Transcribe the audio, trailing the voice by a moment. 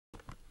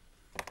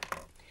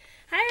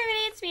Hi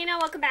everybody, it's Mena.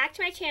 Welcome back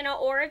to my channel,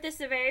 or if this is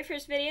the very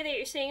first video that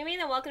you're seeing of me,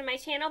 then welcome to my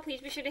channel. Please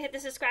be sure to hit the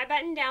subscribe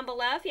button down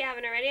below if you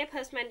haven't already. I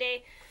post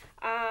Monday,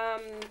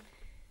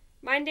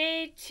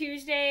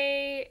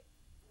 Tuesday,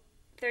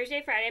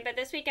 Thursday, Friday, but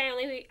this week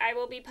I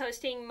will be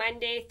posting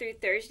Monday through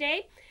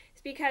Thursday.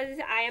 It's because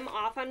I am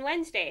off on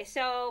Wednesday.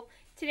 So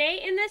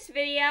today in this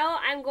video,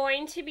 I'm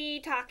going to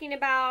be talking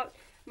about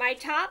my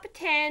top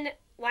 10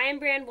 Lion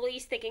Brand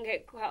Woolies Thick and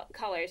Quick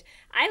colors.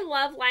 I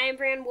love Lion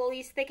Brand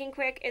Woolies Thick and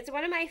Quick. It's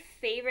one of my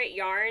favorite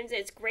yarns.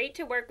 It's great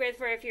to work with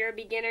for if you're a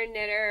beginner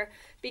knitter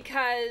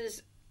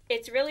because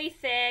it's really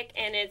thick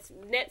and it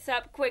knits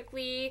up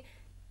quicker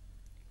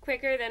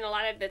than a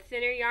lot of the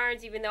thinner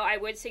yarns, even though I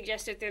would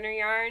suggest the thinner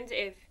yarns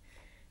if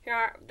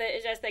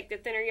it's just like the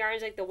thinner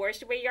yarns, like the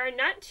worsted weight yarn.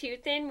 Not too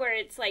thin where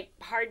it's like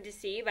hard to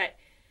see, but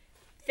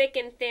thick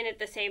and thin at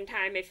the same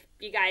time, if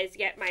you guys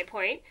get my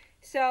point.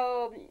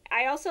 So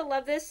I also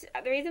love this.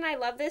 The reason I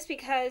love this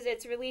because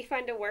it's really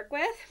fun to work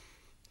with,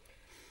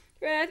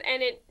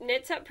 and it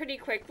knits up pretty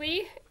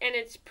quickly, and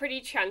it's pretty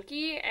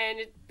chunky, and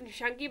it's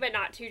chunky but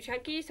not too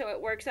chunky, so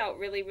it works out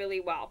really, really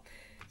well.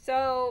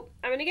 So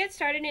I'm gonna get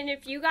started, and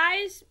if you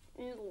guys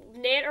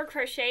knit or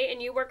crochet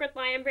and you work with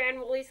Lion Brand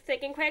Woolies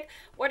Thick and Quick,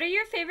 what are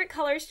your favorite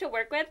colors to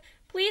work with?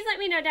 Please let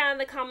me know down in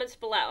the comments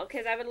below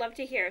because I would love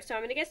to hear. So I'm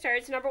going to get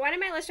started. So number one on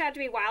my list would have to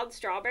be Wild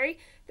Strawberry.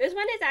 This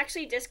one is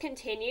actually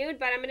discontinued,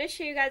 but I'm going to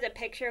show you guys a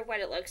picture of what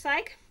it looks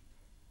like.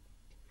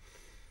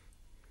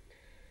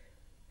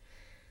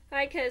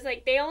 Because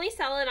they only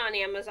sell it on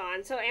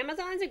Amazon. So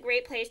Amazon's a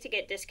great place to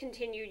get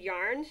discontinued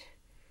yarns.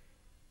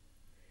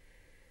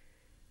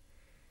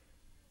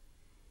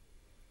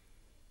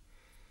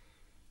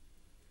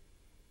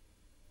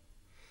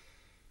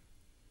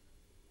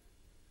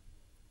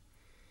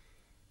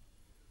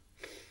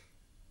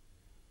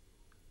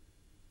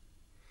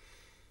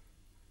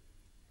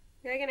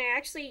 Again, I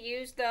actually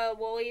used the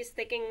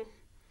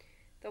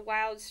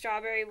Wild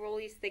Strawberry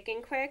Woolies Thick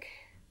and Quick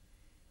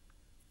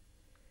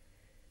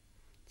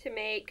to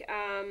make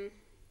a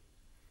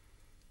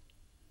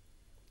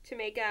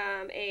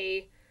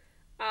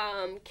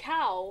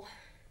cowl.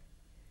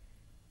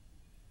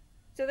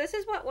 So this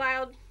is what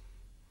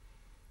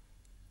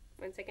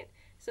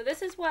So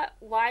this is what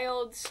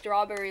Wild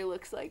Strawberry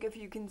looks like, if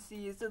you can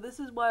see. So this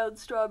is Wild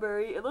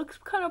Strawberry. It looks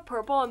kind of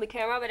purple on the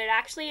camera, but it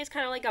actually is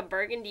kind of like a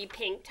burgundy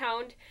pink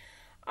toned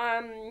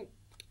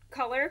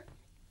color.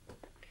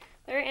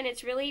 And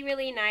it's really,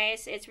 really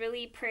nice. It's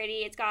really pretty.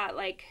 It's got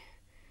like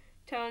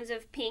tones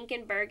of pink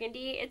and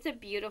burgundy. It's a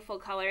beautiful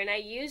color, and I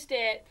used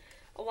it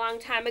a long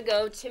time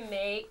ago to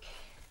make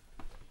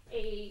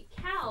a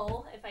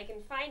cowl, if I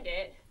can find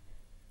it.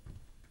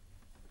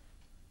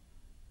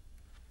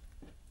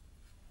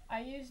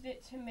 I used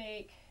it to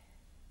make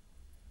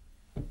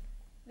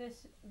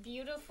this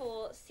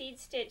beautiful seed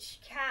stitch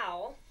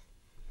cowl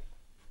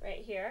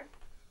right here.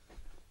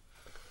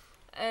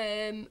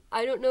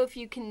 I don't know if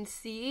you can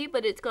see,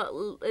 but it's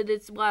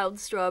Wild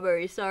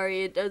Strawberry.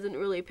 Sorry, it doesn't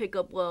really pick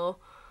up well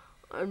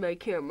on my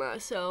camera.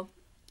 So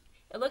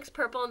it looks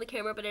purple on the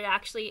camera, but it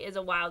actually is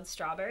a Wild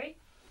Strawberry.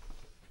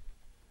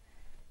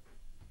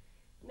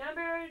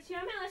 Number two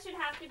on my list would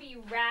have to be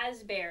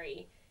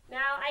Raspberry.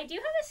 Now, I do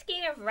have a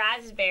skein of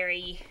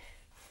Raspberry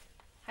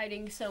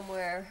hiding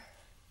somewhere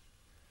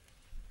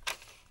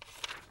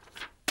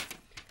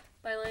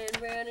by Lion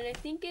Brand, and I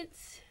think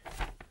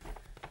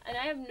and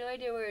I have no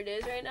idea where it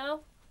is right now.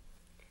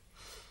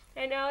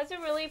 I know it's a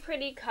really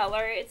pretty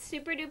color. It's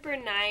super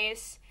duper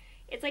nice.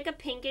 It's like a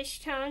pinkish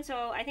tone,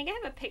 so I think I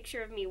have a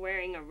picture of me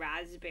wearing a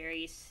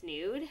raspberry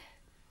snood.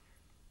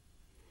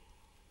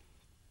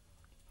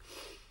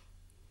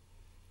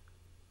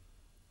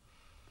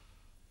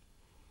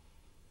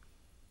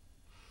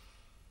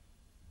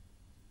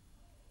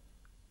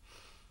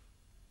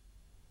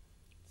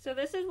 So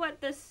this is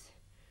what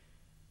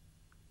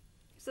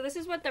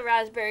the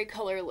raspberry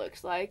color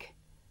looks like.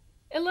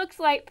 It looks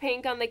light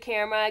pink on the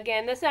camera.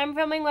 Again, I'm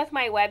filming with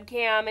my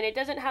webcam, and it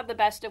doesn't have the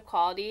best of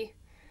quality.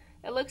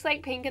 It looks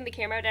like pink in the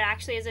camera, but it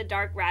actually is a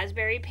dark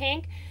raspberry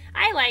pink.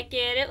 I like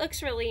it. It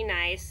looks really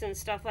nice and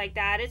stuff like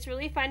that. It's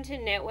really fun to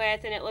knit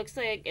with, and it looks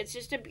like it's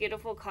just a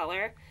beautiful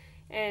color,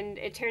 and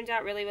it turns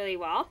out really, really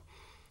well.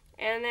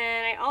 And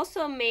then I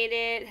also made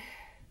it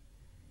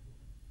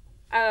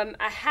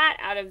a hat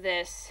out of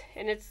this,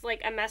 and it's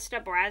like a messed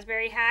up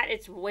raspberry hat.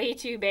 It's way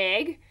too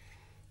big.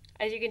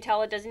 As you can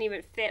tell, it doesn't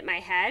even fit my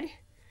head.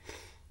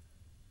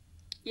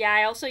 Yeah,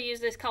 I also use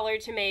this color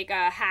to make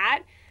a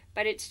hat,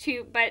 but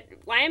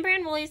Lion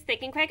Brand Woolies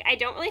Thick and Quick, I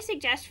don't really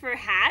suggest for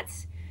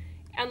hats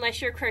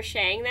unless you're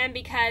crocheting them,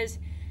 because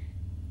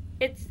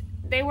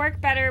they work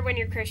better when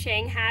you're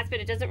crocheting hats, but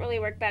it doesn't really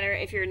work better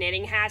if you're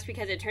knitting hats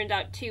because it turns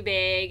out too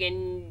big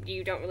and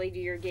you don't really do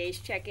your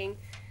gauge checking.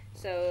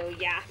 So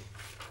yeah.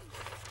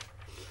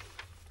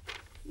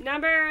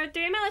 Number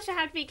three on my list would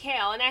have to be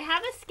kale, and I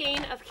have a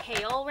skein of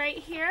kale right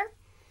here.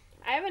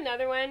 I have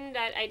another one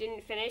that I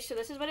didn't finish, so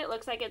this is what it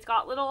looks like. It's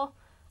got little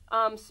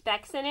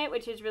specks in it,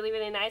 which is really,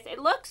 really nice. It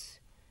looks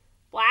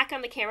black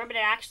on the camera, but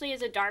it actually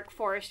is a dark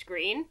forest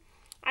green.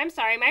 I'm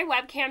sorry, my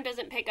webcam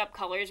doesn't pick up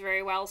colors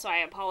very well, so I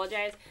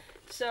apologize.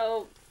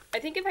 So I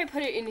think if I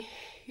put it in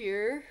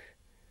here,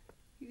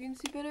 you can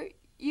see better.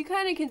 You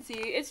kind of can see.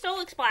 It still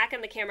looks black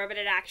on the camera, but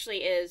it actually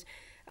is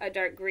a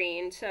dark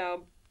green.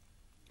 So,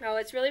 oh,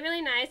 it's really,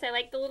 really nice. I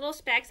like the little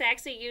specks. I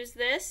actually use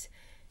this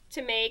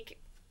to make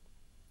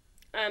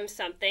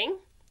something.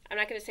 I'm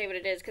not going to say what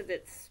it is because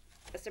it's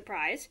a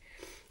surprise.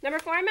 Number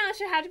 4 on my list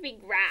should have to be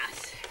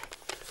grass.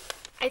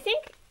 I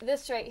think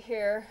this right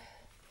here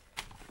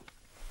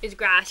is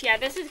grass. Yeah,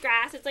 this is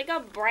grass. It's like a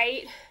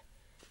bright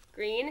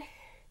green.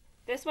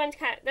 This one's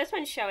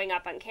showing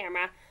up on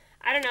camera.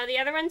 I don't know, the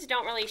other ones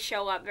don't really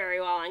show up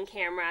very well on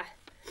camera.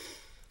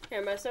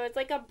 So it's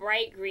like a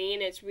bright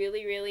green. It's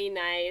really, really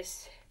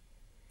nice.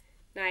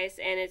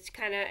 And it's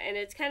kind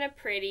of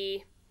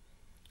pretty.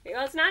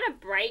 Well, it's not a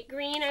bright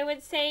green, I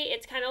would say.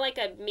 It's kind of like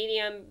a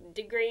medium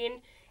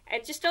green.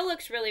 It just still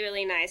looks really,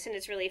 really nice, and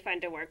it's really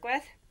fun to work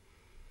with.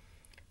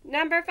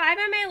 Number 5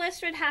 on my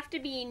list would have to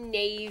be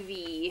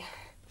navy.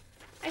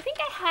 I think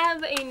I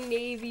have a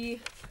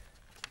navy.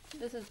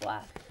 This is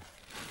black.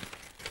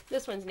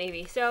 This one's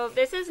navy. So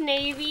this is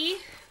navy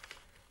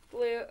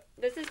blue.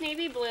 This is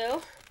navy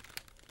blue.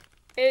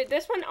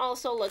 This one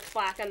also looks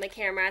black on the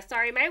camera.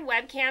 Sorry, my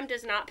webcam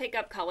does not pick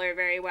up color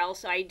very well,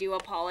 so I do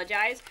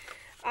apologize.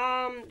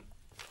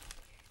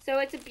 So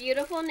it's a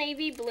beautiful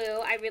navy blue.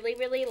 I really,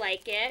 really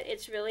like it.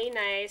 It's really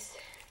nice.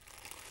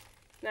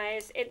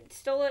 Nice. It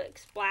still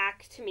looks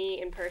black to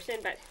me in person,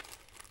 but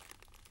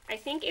I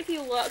think if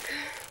you look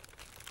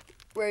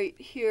right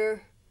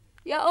here,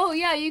 yeah, oh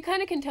yeah, you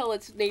kind of can tell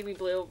it's navy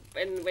blue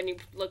and when you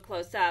look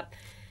close up.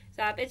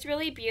 So it's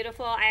really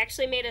beautiful. I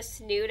actually made a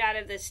snood out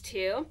of this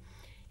too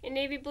in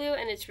navy blue,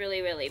 and it's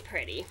really, really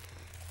pretty.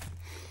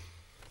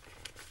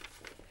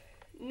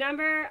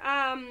 Number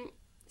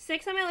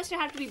 6 on my list would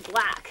have to be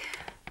black.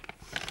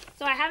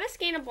 So I have a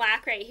skein of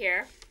black right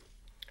here.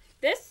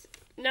 This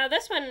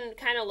one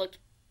kind of looked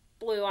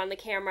blue on the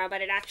camera,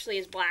 but it actually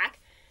is black.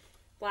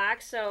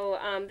 So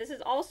this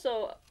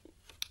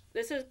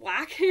is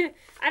black.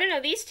 I don't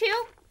know, these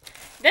two.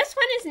 This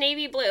one is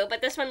navy blue, but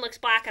this one looks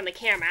black on the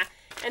camera.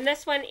 And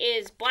this one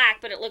is black,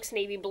 but it looks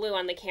navy blue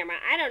on the camera.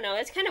 I don't know,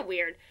 it's kind of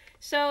weird.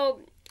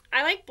 So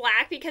I like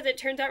black because it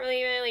turns out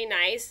really, really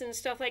nice and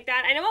stuff like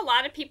that. I know a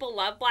lot of people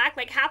love black.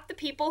 Like half the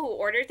people who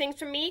order things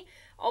from me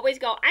always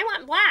go, I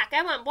want black,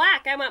 I want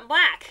black, I want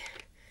black.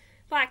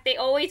 Black, they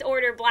always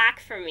order black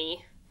from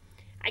me.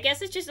 I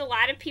guess it's just a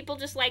lot of people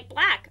just like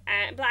black,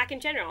 black in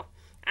general.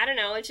 I don't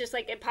know, it's just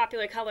like a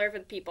popular color for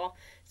people.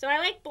 So I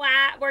like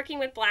working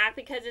with black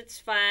because it's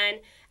fun.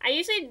 I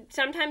usually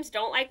sometimes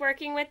don't like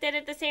working with it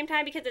at the same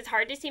time because it's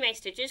hard to see my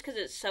stitches because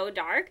it's so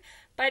dark.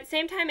 But at the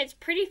same time, it's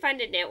pretty fun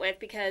to knit with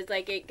because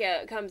like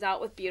it comes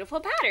out with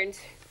beautiful patterns.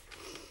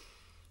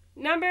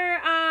 Number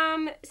 7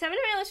 on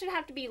my list would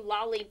have to be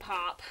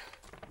lollipop.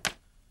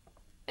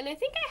 And I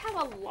think I have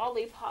a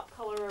lollipop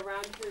color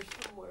around here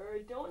somewhere. I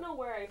don't know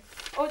where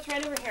oh, it's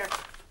right over here.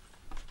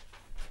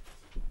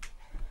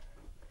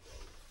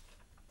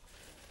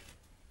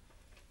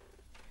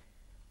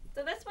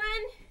 So this one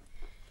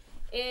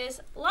is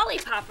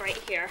lollipop right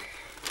here.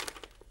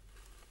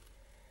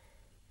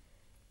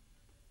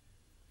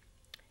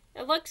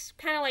 It looks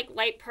kind of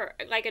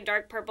like a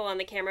dark purple on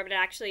the camera, but it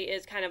actually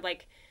is kind of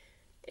like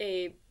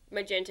a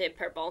magenta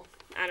purple.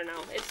 I don't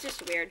know. It's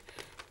just weird.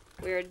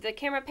 The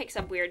camera picks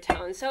up weird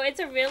tones. So it's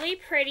a really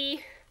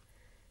pretty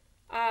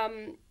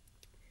kind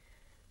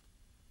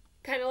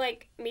of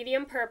like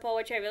medium purple,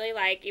 which I really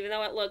like. Even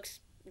though it looks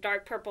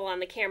dark purple on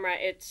the camera,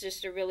 it's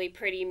just a really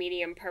pretty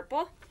medium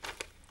purple.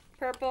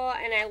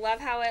 And I love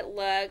how it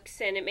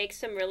looks, and it makes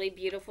some really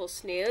beautiful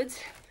snoods.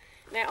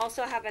 And I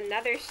also have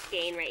another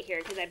skein right here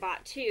because I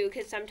bought 2,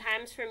 because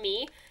sometimes for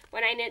me,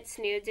 when I knit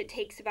snoods, it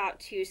takes about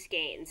 2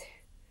 skeins.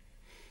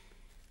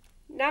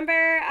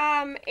 Number 8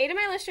 on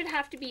my list would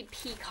have to be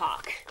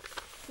peacock.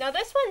 Now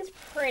this one's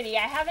pretty.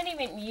 I haven't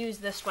even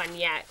used this one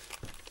yet.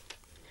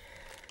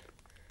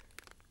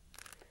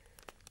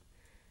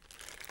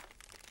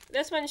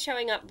 This one's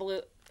showing up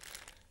blue.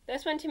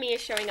 This one to me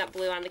is showing up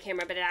blue on the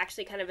camera, but it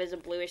actually kind of is a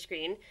bluish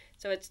green.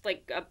 So it's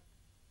like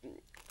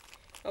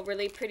a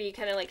really pretty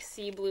kind of like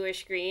sea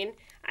bluish green.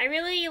 I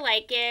really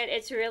like it.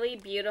 It's really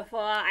beautiful.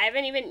 I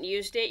haven't even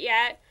used it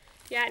yet.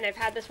 Yeah, and I've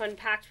had this one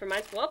packed for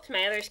months. Whoops,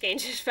 my other skein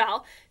just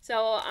fell. So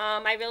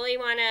I really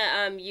want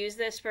to use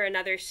this for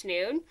another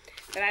snood,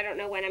 but I don't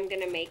know when I'm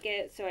going to make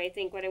it. So I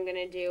think what I'm going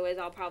to do is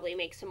I'll probably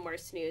make some more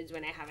snoods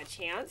when I have a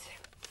chance,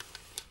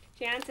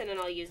 and then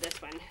I'll use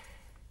this one.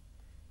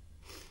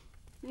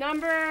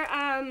 Number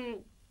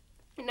 9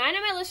 on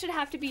my list should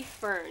have to be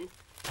fern.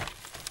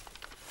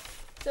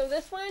 So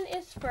this one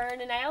is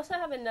fern, and I also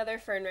have another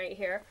fern right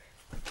here.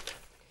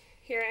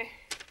 Here.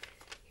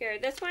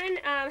 This one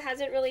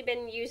hasn't really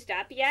been used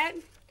up yet.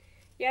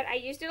 I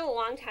used it a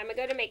long time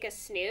ago to make a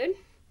snood.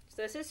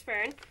 So this is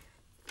fern.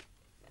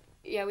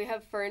 Yeah, we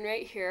have fern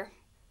right here.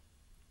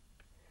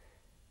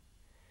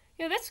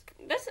 You know,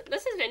 this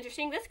is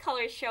interesting. This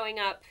color is showing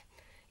up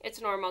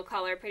its normal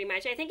color pretty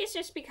much. I think it's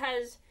just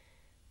because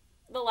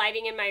the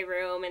lighting in my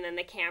room and then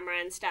the camera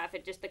and stuff,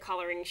 the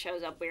coloring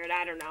shows up weird.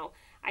 I don't know.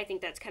 I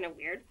think that's kind of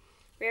weird.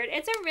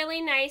 It's a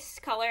really nice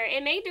color.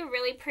 It made a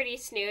really pretty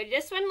snood.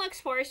 This one looks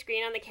forest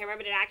green on the camera,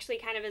 but it actually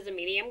kind of is a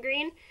medium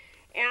green.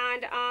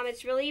 And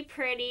it's really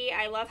pretty.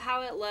 I love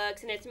how it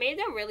looks, and it's made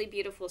a really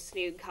beautiful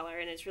snood color,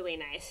 and it's really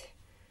nice.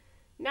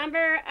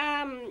 Number 10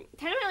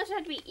 of my list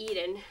has to be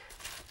Eden.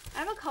 I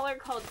have a color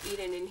called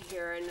Eden in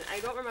here, and I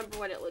don't remember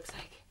what it looks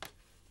like.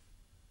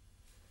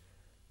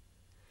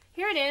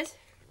 Here it is.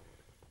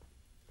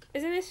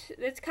 Isn't this,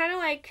 it's kind of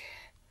like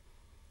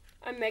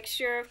a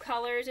mixture of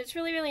colors. It's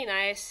really, really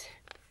nice.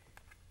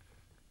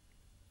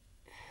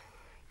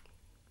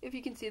 If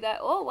you can see that.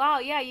 Oh, wow,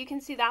 yeah, you can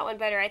see that one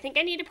better. I think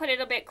I need to put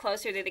it a bit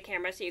closer to the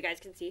camera so you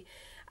guys can see.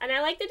 And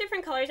I like the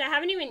different colors. I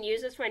haven't even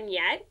used this one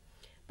yet,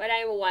 but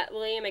I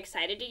really am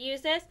excited to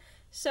use this.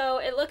 So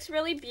it looks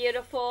really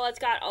beautiful. It's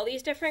got all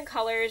these different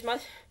colors,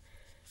 most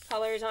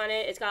colors on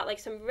it. It's got like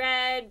some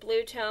red,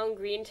 blue tone,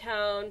 green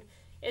tone.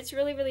 It's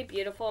really, really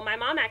beautiful. My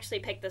mom actually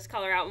picked this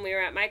color out when we were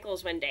at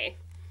Michael's one day.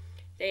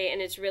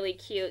 And it's really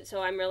cute,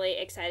 so I'm really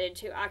excited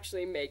to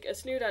actually make a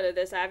snood out of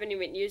this. I haven't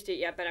even used it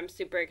yet, but I'm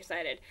super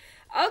excited.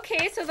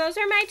 Okay, so those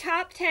are my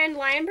top 10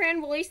 Lion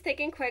Brand Woolies Thick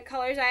and Quick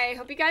colors. I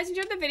hope you guys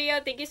enjoyed the video.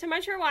 Thank you so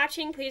much for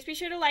watching. Please be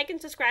sure to like and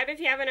subscribe if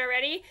you haven't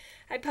already.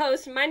 I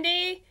post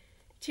Monday,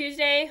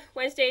 Tuesday,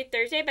 Wednesday,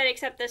 Thursday, but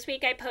except this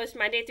week I post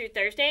Monday through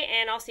Thursday,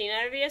 and I'll see you in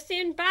another video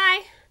soon.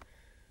 Bye!